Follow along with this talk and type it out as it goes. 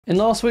In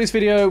last week's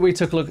video, we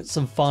took a look at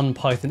some fun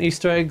Python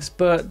Easter eggs,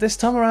 but this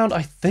time around,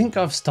 I think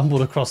I've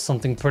stumbled across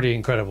something pretty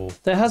incredible.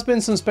 There has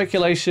been some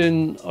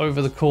speculation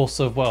over the course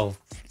of, well,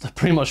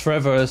 pretty much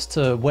forever as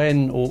to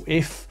when or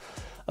if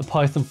a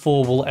Python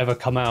 4 will ever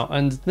come out.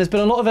 And there's been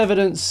a lot of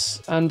evidence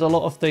and a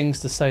lot of things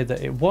to say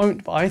that it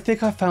won't, but I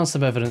think I found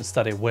some evidence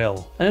that it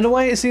will. And in a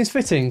way, it seems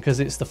fitting because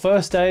it's the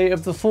first day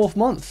of the fourth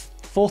month.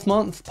 Fourth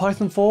month,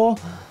 Python 4,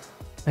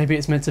 maybe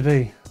it's meant to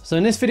be. So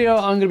in this video,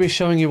 I'm going to be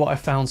showing you what I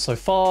found so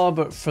far,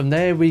 but from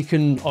there we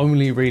can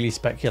only really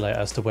speculate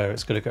as to where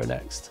it's going to go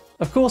next.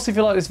 Of course, if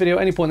you like this video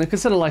at any point, then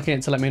consider liking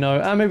it to let me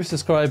know, and maybe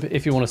subscribe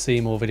if you want to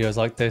see more videos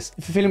like this.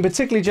 If you're feeling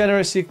particularly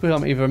generous, you can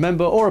become either a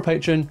member or a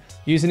patron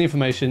using the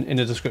information in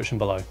the description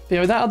below. But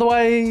yeah, with that out of the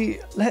way,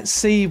 let's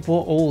see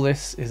what all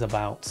this is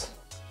about.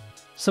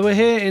 So we're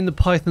here in the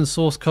Python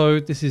source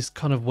code. This is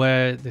kind of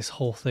where this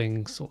whole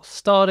thing sort of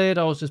started.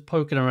 I was just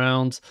poking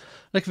around,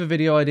 looking for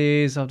video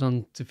ideas. I've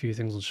done a few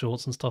things on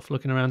shorts and stuff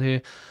looking around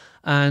here.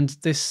 And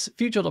this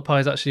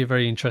future.py is actually a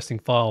very interesting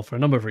file for a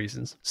number of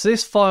reasons. So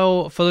this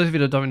file, for those of you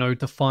that don't know,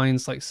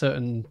 defines like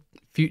certain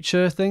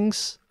future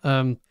things,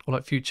 or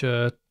like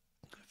future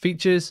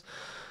features.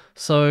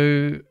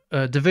 So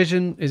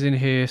division is in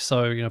here.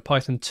 So, you know,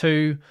 Python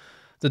 2.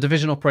 The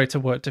division operator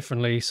worked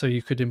differently, so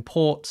you could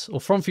import,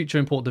 or from future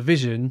import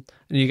division,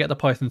 and you get the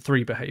Python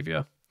 3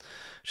 behavior,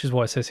 which is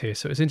what it says here.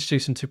 So it's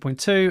introduced in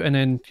 2.2, and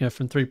then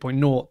from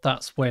 3.0,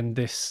 that's when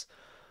this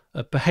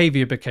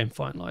behavior became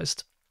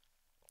finalized.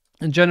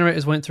 And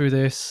generators went through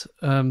this.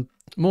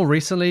 More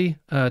recently,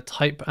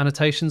 type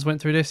annotations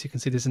went through this. You can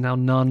see this is now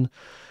none,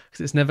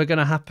 because it's never going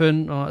to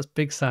happen. Oh, that's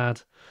big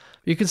sad.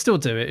 You can still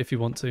do it if you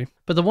want to.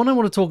 But the one I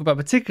want to talk about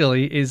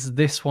particularly is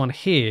this one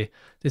here,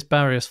 this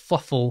Barrios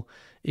Fluffle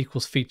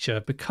equals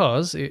feature,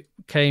 because it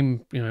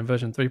came in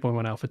version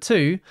 3.1 alpha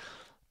 2,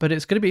 but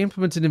it's going to be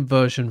implemented in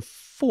version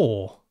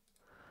 4.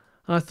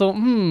 And I thought,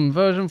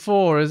 version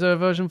 4, is there a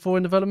version 4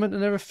 in development?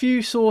 And there are a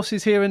few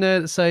sources here and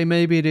there that say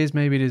maybe it is,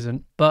 maybe it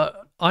isn't. But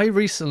I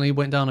recently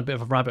went down a bit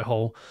of a rabbit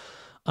hole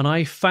and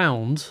I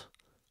found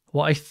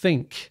what I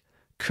think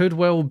could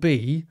well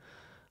be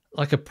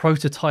like a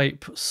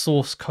prototype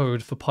source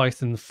code for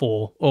Python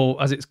 4,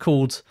 or as it's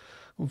called,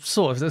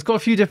 sort of. It's got a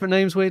few different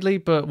names weirdly,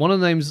 but one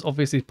of the names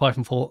obviously is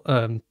Python 4,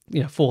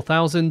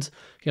 4000.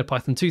 You have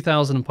Python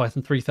 2000 and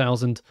Python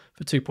 3000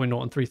 for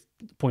 2.0 and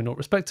 3.0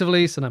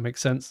 respectively, so that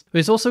makes sense. But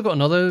it's also got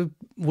another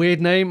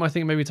weird name, I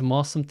think maybe to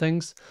mask some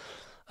things.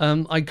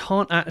 I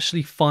can't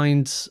actually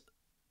find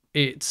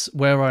it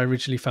where I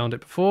originally found it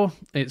before.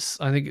 I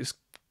think it's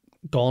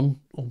gone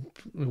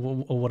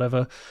or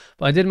whatever,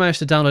 but I did manage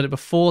to download it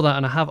before that,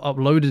 and I have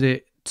uploaded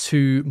it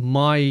to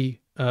my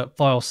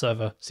file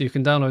server, so you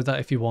can download that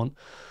if you want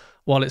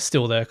while it's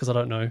still there, because I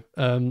don't know.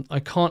 I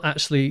can't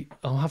actually,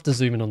 I'll have to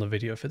zoom in on the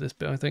video for this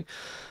bit, I think.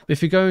 But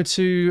if you go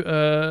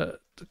to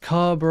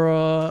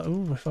Cabra,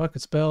 if I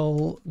could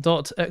spell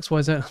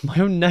 .xyz, my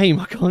own name,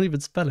 I can't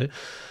even spell it,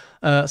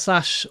 no,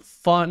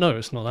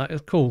 it's not that,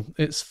 it's cool,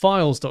 it's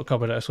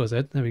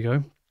files.cabra.xyz, there we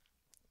go.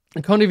 I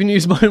can't even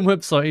use my own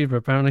website either,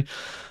 apparently.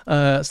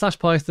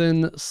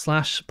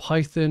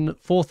 /python/python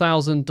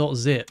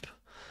 4000.zip.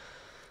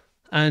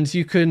 And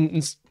you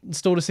can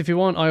install this if you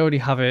want. I already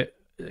have it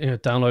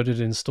downloaded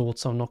and installed,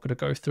 so I'm not going to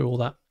go through all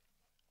that.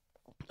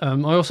 I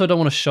also don't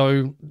want to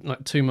show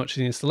like too much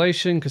of the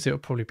installation because it'll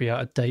probably be out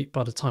of date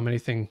by the time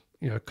anything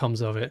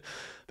comes of it.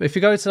 But if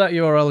you go to that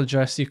URL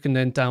address, you can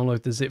then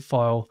download the zip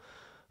file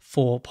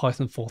for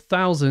Python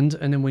 4000,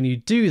 and then when you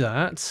do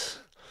that,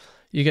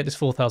 you get this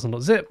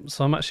 4000.zip.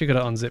 So I'm actually going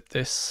to unzip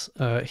this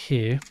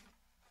here,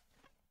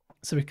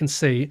 so we can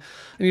see,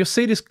 and you'll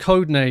see this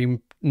code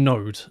name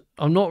node.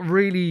 I'm not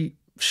really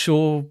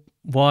sure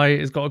why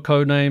it's got a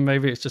code name.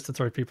 Maybe it's just to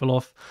throw people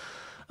off.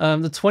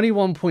 The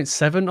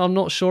 21.7, I'm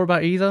not sure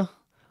about either.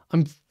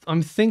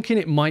 I'm thinking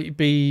it might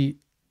be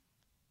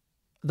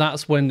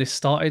that's when this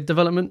started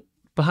development,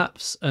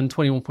 perhaps, and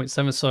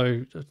 21.7.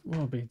 So what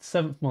would be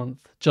 7th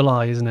month,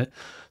 July, isn't it?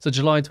 So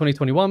July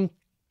 2021.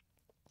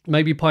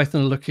 Maybe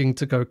Python are looking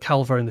to go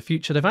Calvo in the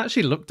future. They've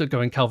actually looked at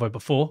going Calvo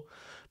before,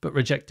 but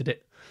rejected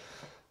it.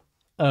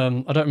 I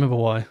don't remember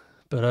why.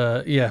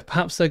 But yeah,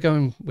 perhaps they're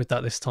going with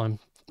that this time.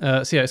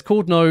 So yeah, it's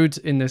called Node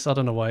in this, I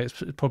don't know why,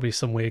 it's probably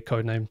some weird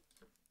code name.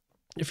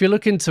 If you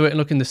look into it and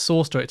look in the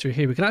source directory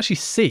here, we can actually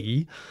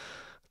see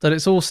that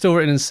it's all still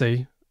written in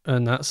C,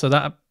 and that, so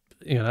that,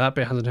 that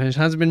bit hasn't changed.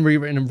 It hasn't been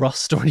rewritten in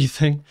Rust or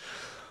anything.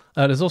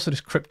 There's also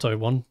this crypto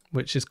one,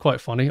 which is quite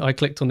funny. I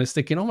clicked on this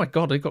thinking, oh my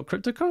God, they've got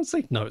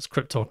cryptocurrency? No, it's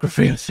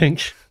cryptography, I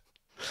think.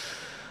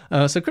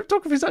 So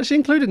cryptography is actually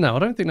included now. I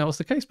don't think that was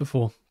the case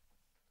before,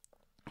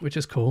 which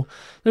is cool.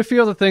 There are a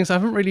few other things. I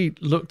haven't really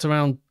looked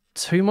around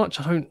too much.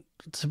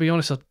 To be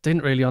honest, I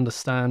didn't really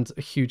understand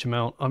a huge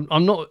amount.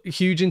 I'm not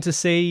huge into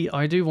C.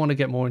 I do want to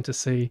get more into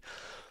C.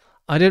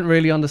 I didn't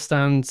really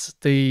understand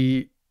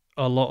a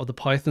lot of the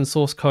Python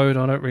source code.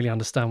 I don't really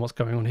understand what's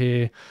going on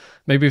here.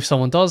 Maybe if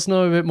someone does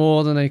know a bit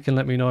more, then they can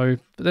let me know.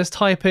 But there's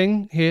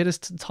typing here. There's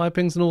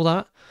typings and all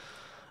that.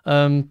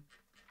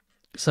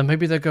 So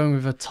maybe they're going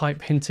with a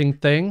type hinting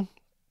thing.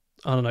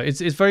 I don't know.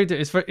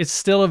 It's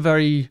still a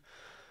very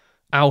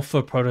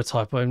alpha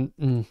prototype.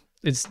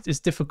 It's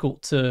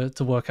difficult to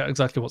work out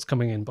exactly what's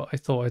coming in, but I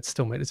thought I'd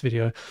still make this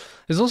video.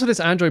 There's also this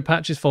Android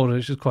patches folder,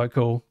 which is quite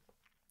cool.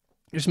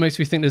 It just makes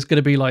me think there's going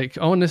to be like,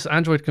 oh, and this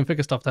Android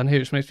configure stuff down here,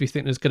 which makes me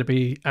think there's going to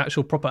be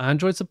actual proper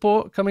Android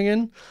support coming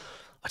in.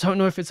 I don't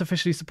know if it's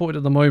officially supported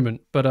at the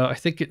moment, but I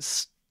think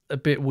it's a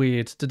bit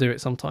weird to do it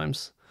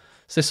sometimes.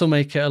 So this will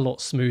make it a lot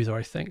smoother,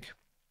 I think.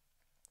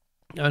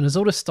 And there's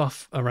all this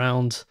stuff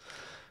around.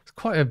 It's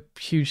quite a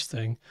huge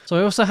thing. So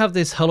I also have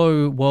this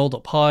hello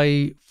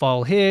world.py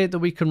file here that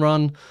we can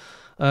run.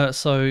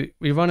 So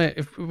we run it,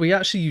 if we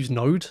actually use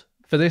Node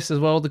for this as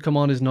well. The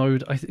command is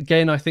Node.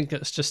 Again, I think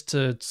it's just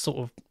to sort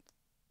of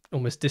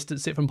almost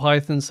distance it from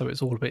Python, so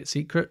it's all a bit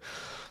secret.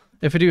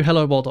 If we do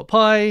hello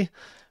world.py,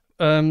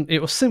 it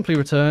will simply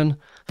return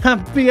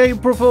Happy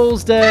April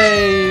Fool's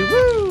Day!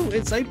 Woo!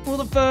 It's April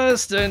the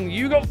 1st and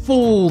you got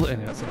fooled!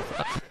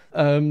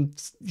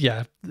 And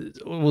yeah,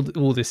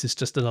 all this is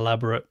just an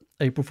elaborate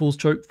April Fool's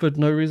joke for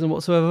no reason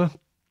whatsoever.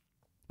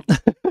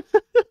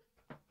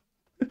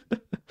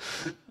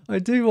 I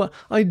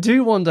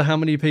do wonder how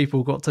many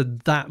people got to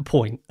that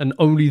point and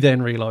only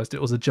then realized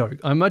it was a joke.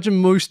 I imagine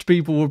most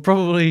people were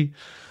probably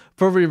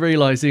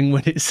realizing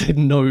when it said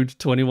Node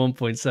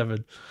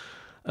 21.7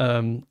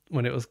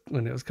 when it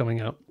was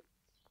coming out,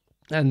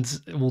 and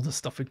all the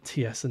stuff with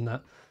TS and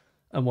that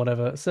and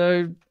whatever.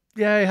 So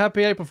yeah,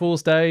 happy April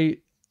Fool's Day.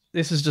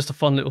 This is just a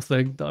fun little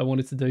thing that I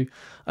wanted to do.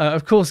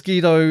 Of course,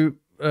 Guido,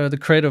 the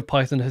creator of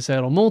Python, has said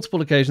on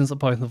multiple occasions that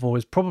Python 4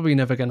 is probably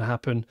never going to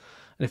happen.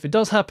 And if it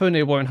does happen,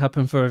 it won't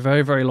happen for a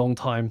very, very long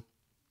time.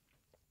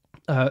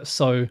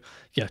 So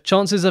yeah,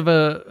 chances of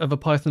a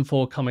Python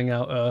 4 coming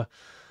out are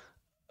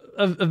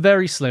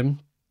very slim.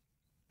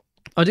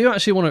 I do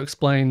actually want to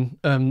explain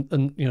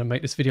and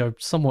make this video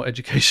somewhat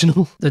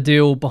educational, the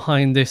deal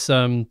behind this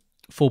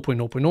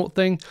 4.0.0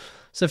 thing.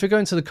 So if we go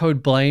into the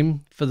code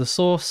blame for the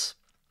source,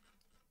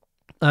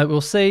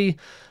 we'll see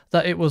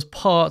that it was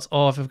part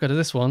of, if we go to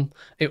this one,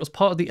 it was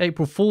part of the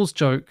April Fool's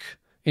joke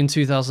in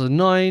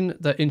 2009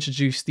 that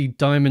introduced the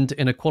diamond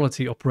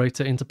inequality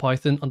operator into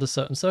Python under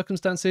certain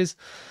circumstances.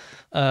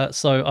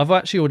 So I've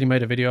actually already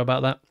made a video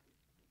about that.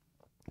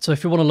 So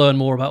if you want to learn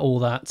more about all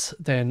that,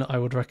 then I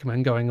would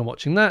recommend going and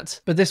watching that.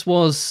 But this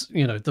was,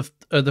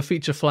 the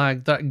feature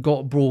flag that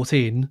got brought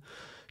in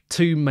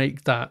to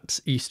make that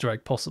Easter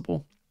egg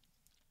possible.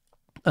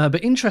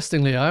 But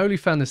interestingly, I only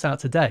found this out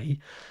today.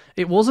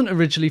 It wasn't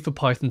originally for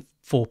Python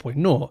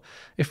 4.0.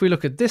 If we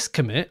look at this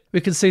commit, we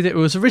can see that it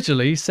was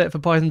originally set for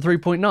Python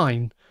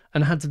 3.9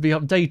 and had to be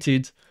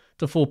updated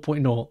to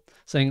 4.0,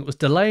 saying it was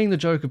delaying the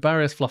joke of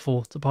Barry's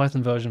Fluffle to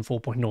Python version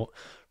 4.0.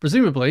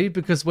 Presumably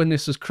because when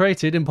this was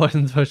created in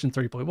Python version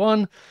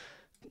 3.1,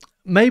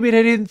 maybe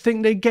they didn't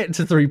think they'd get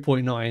to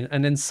 3.9,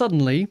 and then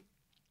suddenly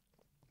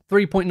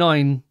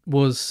 3.9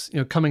 was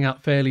coming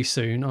out fairly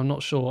soon. I'm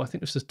not sure. I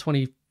think this was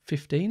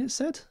 2015 it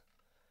said?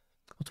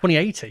 Or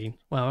 2018.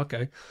 Wow,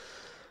 okay.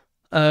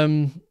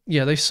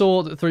 Yeah, they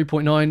saw that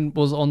 3.9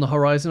 was on the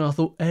horizon. I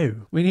thought, oh,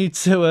 we need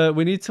to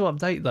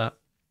update that.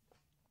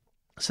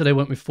 So they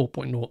went with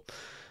 4.0,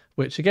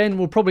 which again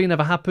will probably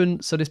never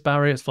happen. So this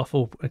Barry's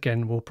Fluffle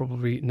again will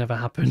probably never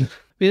happen. But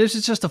this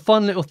is just a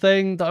fun little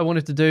thing that I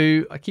wanted to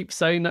do. I keep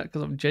saying that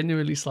because I'm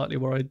genuinely slightly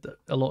worried that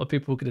a lot of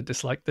people are going to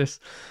dislike this,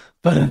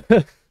 but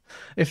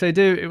if they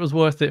do, it was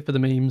worth it for the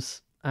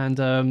memes.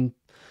 And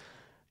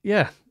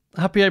yeah,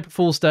 happy April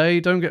Fool's Day.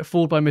 Don't get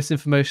fooled by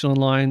misinformation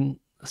online,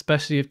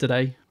 especially of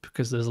today,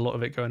 because there's a lot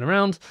of it going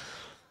around.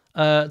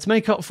 To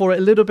make up for it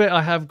a little bit,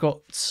 I have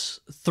got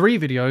 3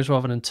 videos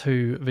rather than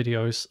 2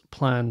 videos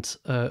planned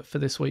for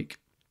this week.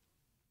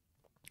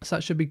 So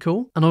that should be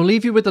cool. And I'll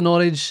leave you with the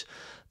knowledge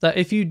that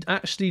if you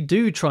actually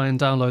do try and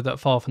download that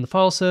file from the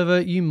file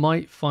server, you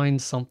might find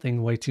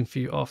something waiting for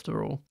you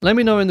after all. Let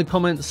me know in the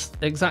comments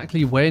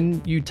exactly when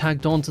you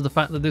tagged on to the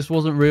fact that this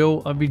wasn't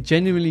real. I'd be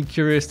genuinely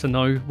curious to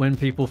know when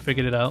people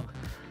figured it out.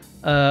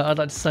 I'd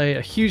like to say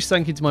a huge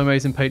thank you to my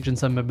amazing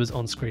patrons and members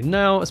on screen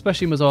now,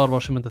 especially Mazard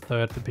Washerman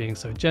III for being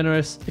so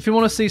generous. If you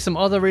want to see some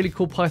other really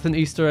cool Python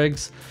Easter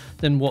eggs,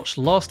 then watch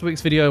last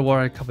week's video where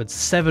I covered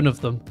 7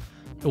 of them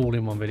all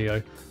in one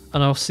video.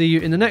 And I'll see you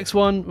in the next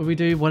one where we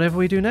do whatever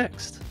we do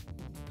next.